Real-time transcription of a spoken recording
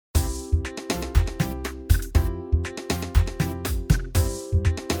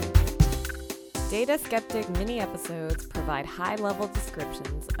Data Skeptic mini-episodes provide high-level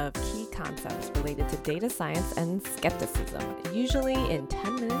descriptions of key concepts related to data science and skepticism, usually in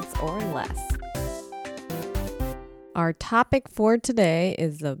 10 minutes or less. Our topic for today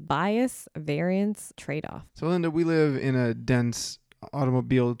is the bias-variance trade-off. So, Linda, we live in a dense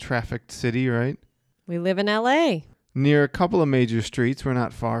automobile trafficked city, right? We live in LA. Near a couple of major streets. We're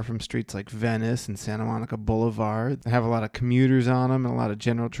not far from streets like Venice and Santa Monica Boulevard. They have a lot of commuters on them and a lot of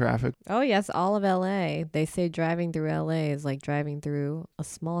general traffic. Oh, yes, all of LA. They say driving through LA is like driving through a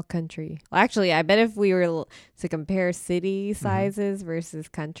small country. Well, actually, I bet if we were to compare city sizes versus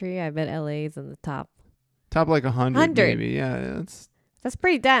country, I bet LA is in the top. Top like 100 maybe. Yeah, That's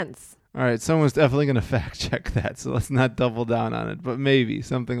pretty dense. All right, someone's definitely going to fact check that, so let's not double down on it. But maybe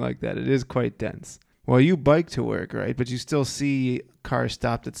something like that. It is quite dense. Well, you bike to work, right? But you still see cars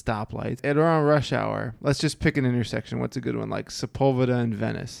stopped at stoplights. At around rush hour, let's just pick an intersection. What's a good one? Like Sepulveda and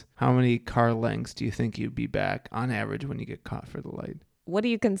Venice. How many car lengths do you think you'd be back on average when you get caught for the light? What do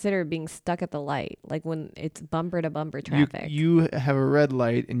you consider being stuck at the light? Like when it's bumper to bumper traffic. You have a red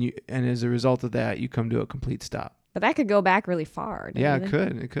light, and as a result of that, you come to a complete stop. But that could go back really far. Yeah, it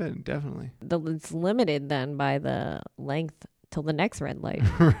could. It could, definitely. It's limited then by the length till the next red light.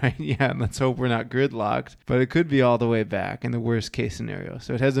 Right, yeah, and let's hope we're not gridlocked. But it could be all the way back in the worst case scenario.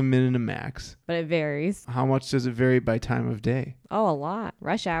 So it has a min and a max. But it varies. How much does it vary by time of day? Oh, a lot.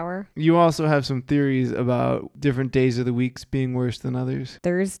 Rush hour. You also have some theories about different days of the weeks being worse than others.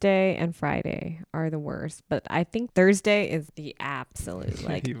 Thursday and Friday are the worst. But I think Thursday is the absolute,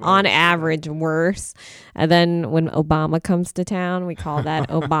 on average, worse. And then when Obama comes to town, we call that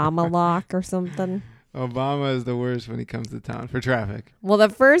Obama lock or something. Obama is the worst when he comes to town for traffic. Well, the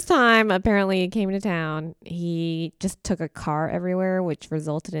first time apparently he came to town, he just took a car everywhere, which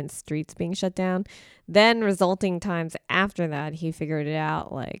resulted in streets being shut down. Then resulting times after that, he figured it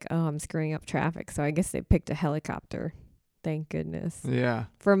out like, oh, I'm screwing up traffic. So I guess they picked a helicopter. Thank goodness. Yeah.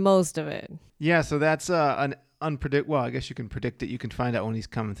 For most of it. Yeah, so that's an unpredictable. Well, I guess you can predict it. You can find out when he's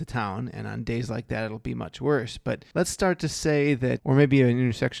coming to town, and on days like that, it'll be much worse. But let's start to say that, or maybe an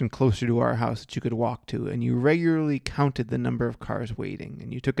intersection closer to our house that you could walk to, and you regularly counted the number of cars waiting,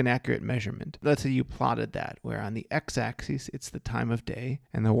 and you took an accurate measurement. Let's say you plotted that, where on the x-axis, it's the time of day,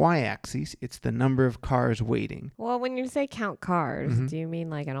 and the y-axis, it's the number of cars waiting. Well, when you say count cars, do you mean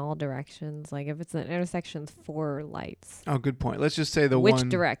like in all directions? Like if it's an intersection, 4 lights. Oh, good point. Let's just say Which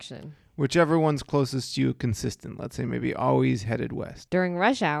direction? Whichever one's closest to you consistent. Let's say maybe always headed west. During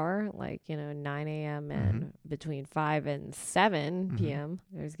rush hour, 9 a.m. and between 5 and 7 p.m.,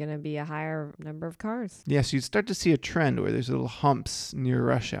 there's going to be a higher number of cars. Yeah, so you'd start to see a trend where there's little humps near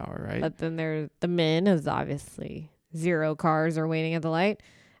rush hour, right? But then the min is obviously 0 cars are waiting at the light.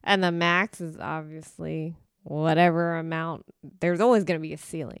 And the max is obviously whatever amount. There's always going to be a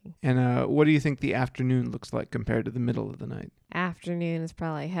ceiling. And what do you think the afternoon looks like compared to the middle of the night? Afternoon is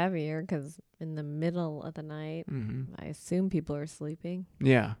probably heavier because in the middle of the night, I assume people are sleeping.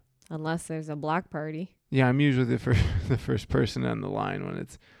 Yeah. Unless there's a block party. Yeah, I'm usually the first person on the line when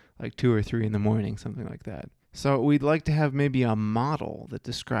it's like 2 or 3 in the morning, something like that. So we'd like to have maybe a model that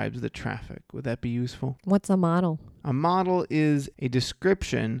describes the traffic. Would that be useful? What's a model? A model is a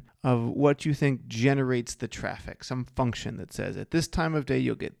description of what you think generates the traffic, some function that says at this time of day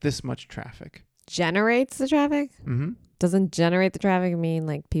you'll get this much traffic. Generates the traffic? Mm-hmm. Doesn't generate the traffic mean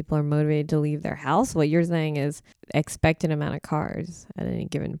like people are motivated to leave their house? What you're saying is expected amount of cars at any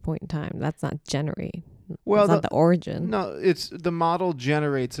given point in time. That's not generate. Well, that's not the origin. No, it's the model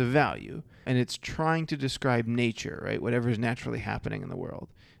generates a value, and it's trying to describe nature, right? Whatever is naturally happening in the world.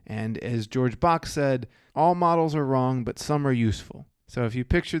 And as George Bach said, all models are wrong, but some are useful. So if you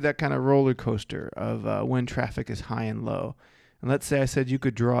picture that kind of roller coaster of when traffic is high and low, and let's say I said you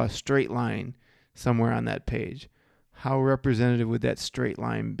could draw a straight line somewhere on that page, how representative would that straight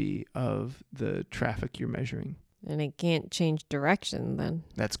line be of the traffic you're measuring? And it can't change direction then.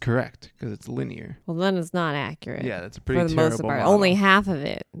 That's correct, because it's linear. Well, then it's not accurate. Yeah, that's a pretty terrible for the most part. model. Only half of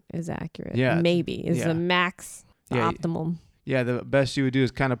it is accurate. Yeah. Maybe. Is the max the optimum. Yeah, the best you would do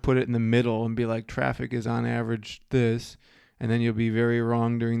is kind of put it in the middle and be like, traffic is on average this, and then you'll be very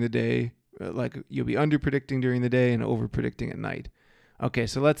wrong during the day. Like you'll be under-predicting during the day and over-predicting at night. Okay,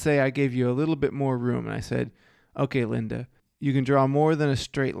 so let's say I gave you a little bit more room, and I said, okay, Linda, you can draw more than a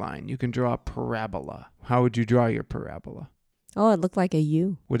straight line. You can draw a parabola. How would you draw your parabola? Oh, it looked like a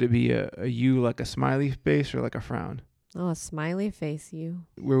U. Would it be a U like a smiley face or like a frown? Oh, a smiley face U.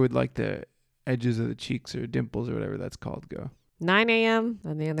 Where would like the edges of the cheeks or dimples or whatever that's called go? 9 a.m.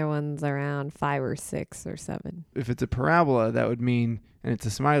 and the other one's around 5 or 6 or 7. If it's a parabola, that would mean, and it's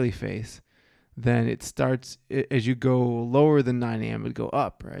a smiley face, then it starts, as you go lower than 9 a.m., it would go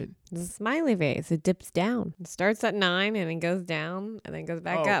up, right? The smiley face, it dips down. It starts at 9 and it goes down and then goes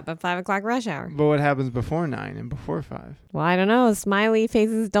back up at 5 o'clock rush hour. But what happens before 9 and before 5? Well, I don't know. Smiley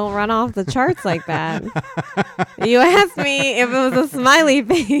faces don't run off the charts like that. You asked me if it was a smiley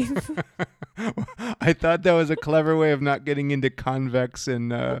face. I thought that was a clever way of not getting into convex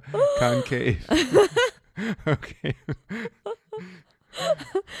and concave. Okay.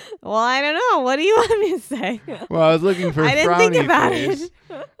 Well, I don't know. What do you want me to say? Well, I was looking for I didn't frowny think about face.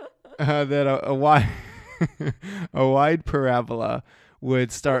 That a wide a wide parabola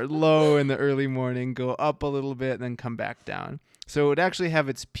would start low in the early morning, go up a little bit, and then come back down. So it would actually have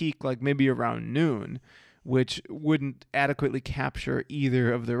its peak like maybe around noon, which wouldn't adequately capture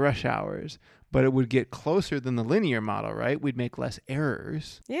either of the rush hours, but it would get closer than the linear model, right? We'd make less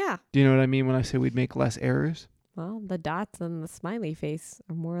errors. Yeah. Do you know what I mean when I say we'd make less errors? Well, the dots and the smiley face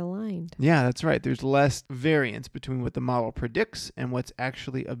are more aligned. Yeah, that's right. There's less variance between what the model predicts and what's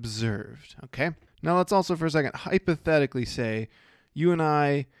actually observed. Okay? Now let's also for a second hypothetically say you and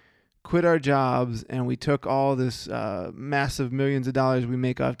I quit our jobs and we took all this massive millions of dollars we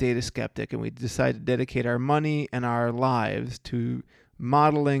make off Data Skeptic and we decided to dedicate our money and our lives to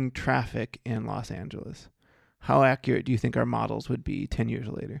modeling traffic in Los Angeles. How accurate do you think our models would be 10 years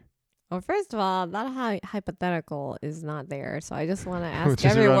later? Well, first of all, that hypothetical is not there. So I just want to ask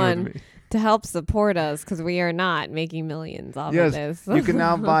everyone to help support us because we are not making millions off of this. You can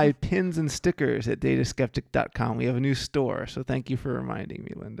now buy pins and stickers at dataskeptic.com. We have a new store. So thank you for reminding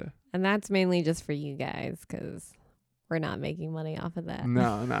me, Linda. And that's mainly just for you guys because we're not making money off of that.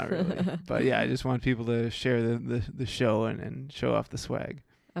 No, not really. But yeah, I just want people to share the show and show off the swag.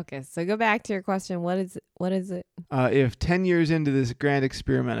 Okay, so go back to your question. What is it? If 10 years into this grand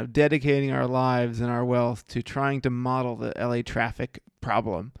experiment of dedicating our lives and our wealth to trying to model the LA traffic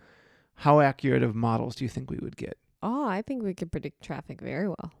problem, how accurate of models do you think we would get? Oh, I think we could predict traffic very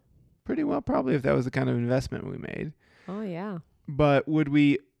well. Pretty well, probably, if that was the kind of investment we made. Oh, yeah. But would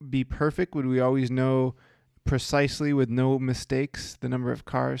we be perfect? Would we always know precisely with no mistakes the number of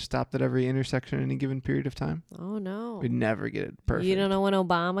cars stopped at every intersection in any given period of time? Oh, no. We'd never get it perfect. You don't know when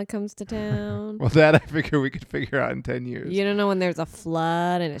Obama comes to town? Well, that I figure we could figure out in 10 years. You don't know when there's a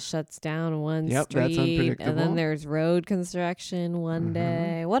flood and it shuts down one street. That's unpredictable. And then there's road construction one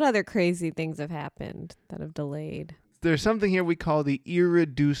day. What other crazy things have happened that have delayed? There's something here we call the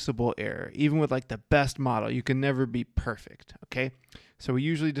irreducible error. Even with like the best model, you can never be perfect, okay? So we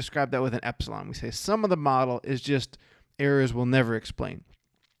usually describe that with an epsilon. We say some of the model is just errors we'll never explain.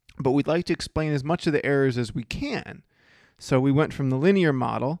 But we'd like to explain as much of the errors as we can. So we went from the linear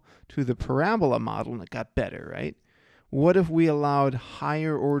model to the parabola model, and it got better, right? What if we allowed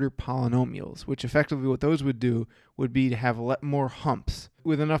higher order polynomials, which effectively what those would do would be to have more humps.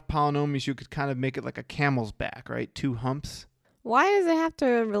 With enough polynomials, you could kind of make it like a camel's back, right? 2 humps. Why does it have to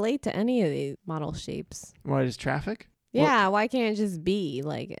relate to any of these model shapes? Why does traffic? Yeah, why can't it just be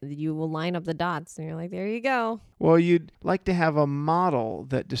like you will line up the dots and you're like, there you go. Well, you'd like to have a model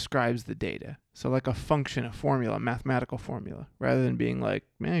that describes the data. So like a function, a formula, a mathematical formula, rather than being like,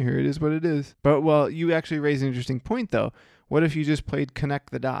 man, here it is what it is. But, well, you actually raise an interesting point, though. What if you just played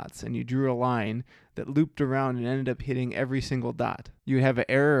connect the dots and you drew a line that looped around and ended up hitting every single dot? You'd have an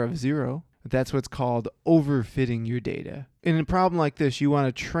error of 0. That's what's called overfitting your data. In a problem like this, you want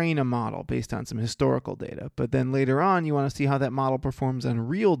to train a model based on some historical data, but then later on, you want to see how that model performs on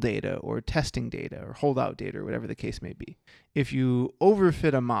real data or testing data or holdout data or whatever the case may be. If you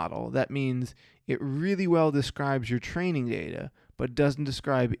overfit a model, that means it really well describes your training data, but doesn't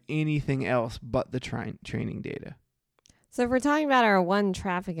describe anything else but the training data. So if we're talking about our one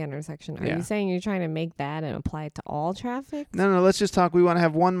traffic intersection, are Yeah. you saying you're trying to make that and apply it to all traffic? No, let's just talk. We want to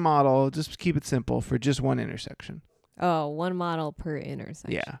have one model, just keep it simple, for just one intersection. Oh, one model per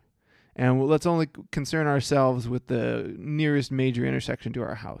intersection. Yeah. And let's only concern ourselves with the nearest major intersection to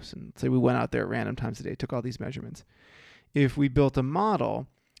our house. And say we went out there at random times a day, took all these measurements. If we built a model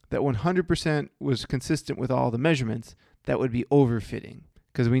that 100% was consistent with all the measurements, that would be overfitting.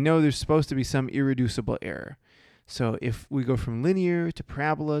 Because we know there's supposed to be some irreducible error. So if we go from linear to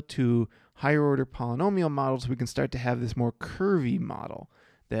parabola to higher order polynomial models, we can start to have this more curvy model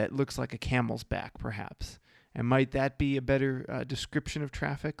that looks like a camel's back, perhaps. And might that be a better description of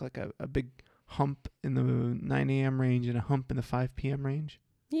traffic, like a big hump in the 9 a.m. range and a hump in the 5 p.m. range?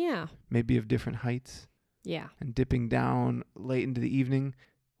 Yeah. Maybe of different heights. Yeah. And dipping down late into the evening.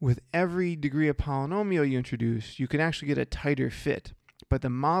 With every degree of polynomial you introduce, you can actually get a tighter fit. But the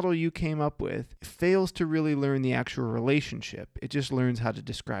model you came up with fails to really learn the actual relationship. It just learns how to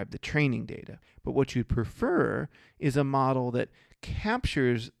describe the training data. But what you'd prefer is a model that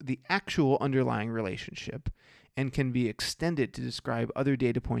captures the actual underlying relationship and can be extended to describe other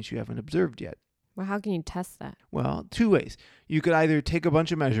data points you haven't observed yet. Well, how can you test that? Well, two ways. You could either take a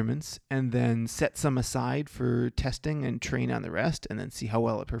bunch of measurements and then set some aside for testing and train on the rest and then see how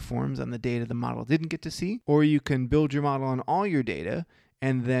well it performs on the data the model didn't get to see. Or you can build your model on all your data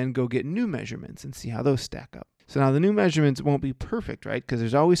and then go get new measurements and see how those stack up. So now the new measurements won't be perfect, right? Because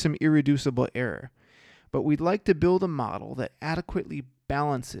there's always some irreducible error. But we'd like to build a model that adequately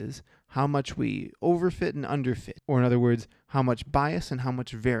balances how much we overfit and underfit, or in other words, how much bias and how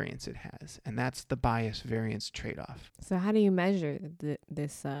much variance it has. And that's the bias-variance trade-off. So how do you measure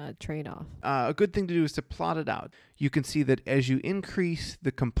this trade-off? A good thing to do is to plot it out. You can see that as you increase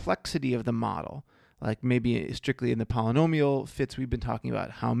the complexity of the model, like maybe strictly in the polynomial fits we've been talking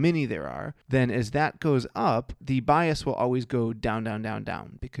about, how many there are, then as that goes up, the bias will always go down, down, down,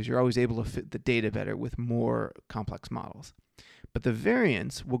 down, because you're always able to fit the data better with more complex models. But the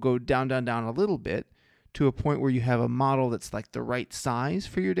variance will go down, down, down a little bit to a point where you have a model that's like the right size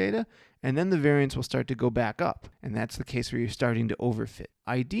for your data, and then the variance will start to go back up. And that's the case where you're starting to overfit.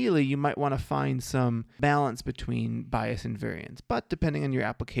 Ideally, you might want to find some balance between bias and variance, but depending on your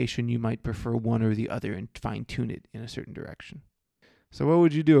application, you might prefer one or the other and fine-tune it in a certain direction. So what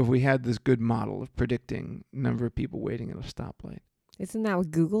would you do if we had this good model of predicting number of people waiting at a stoplight? Isn't that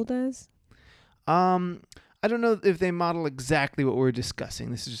what Google does? I don't know if they model exactly what we're discussing.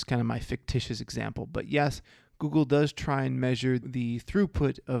 This is just kind of my fictitious example. But yes, Google does try and measure the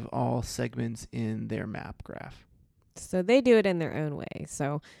throughput of all segments in their map graph. So they do it in their own way.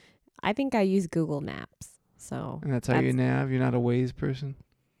 So I think I use Google Maps. And that's how you nav? You're not a Waze person?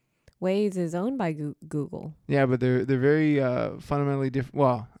 Waze is owned by Google. Yeah, but they're very fundamentally different.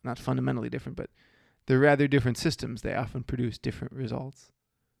 Well, not fundamentally different, but they're rather different systems. They often produce different results.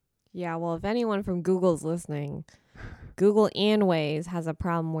 Yeah, well, if anyone from Google's listening, Google and Waze has a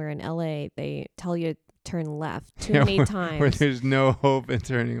problem where in LA they tell you to turn left too many times. Where there's no hope in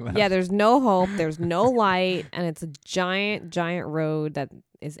turning left. Yeah, there's no hope, there's no light, and it's a giant, giant road that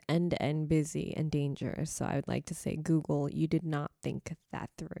is end-to-end busy and dangerous. So I would like to say, Google, you did not think that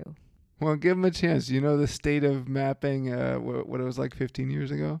through. Well, give them a chance. You know the state of mapping, what it was like 15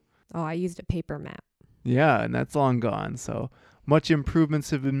 years ago? Oh, I used a paper map. Yeah, and that's long gone. So much improvements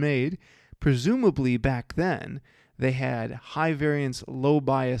have been made. Presumably back then, they had high variance, low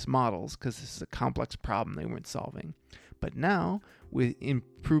bias models because this is a complex problem they weren't solving. But now, with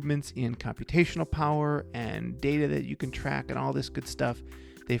improvements in computational power and data that you can track and all this good stuff,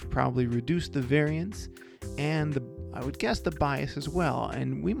 they've probably reduced the variance and I would guess the bias as well.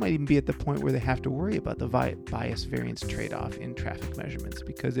 And we might even be at the point where they have to worry about the bias-variance trade-off in traffic measurements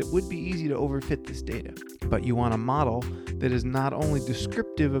because it would be easy to overfit this data. But you want a model that is not only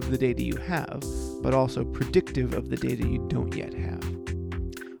descriptive of the data you have, but also predictive of the data you don't yet have.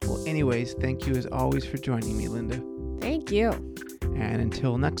 Well, anyways, thank you as always for joining me, Linda. Thank you. And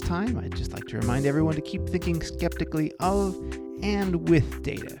until next time, I'd just like to remind everyone to keep thinking skeptically of and with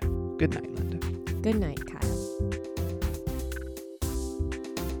data. Good night, Linda. Good night, Kyle.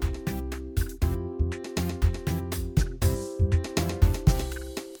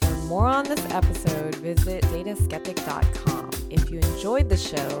 For more on this episode, visit dataskeptic.com. If you enjoyed the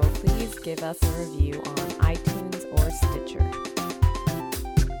show, please give us a review on iTunes or Stitcher.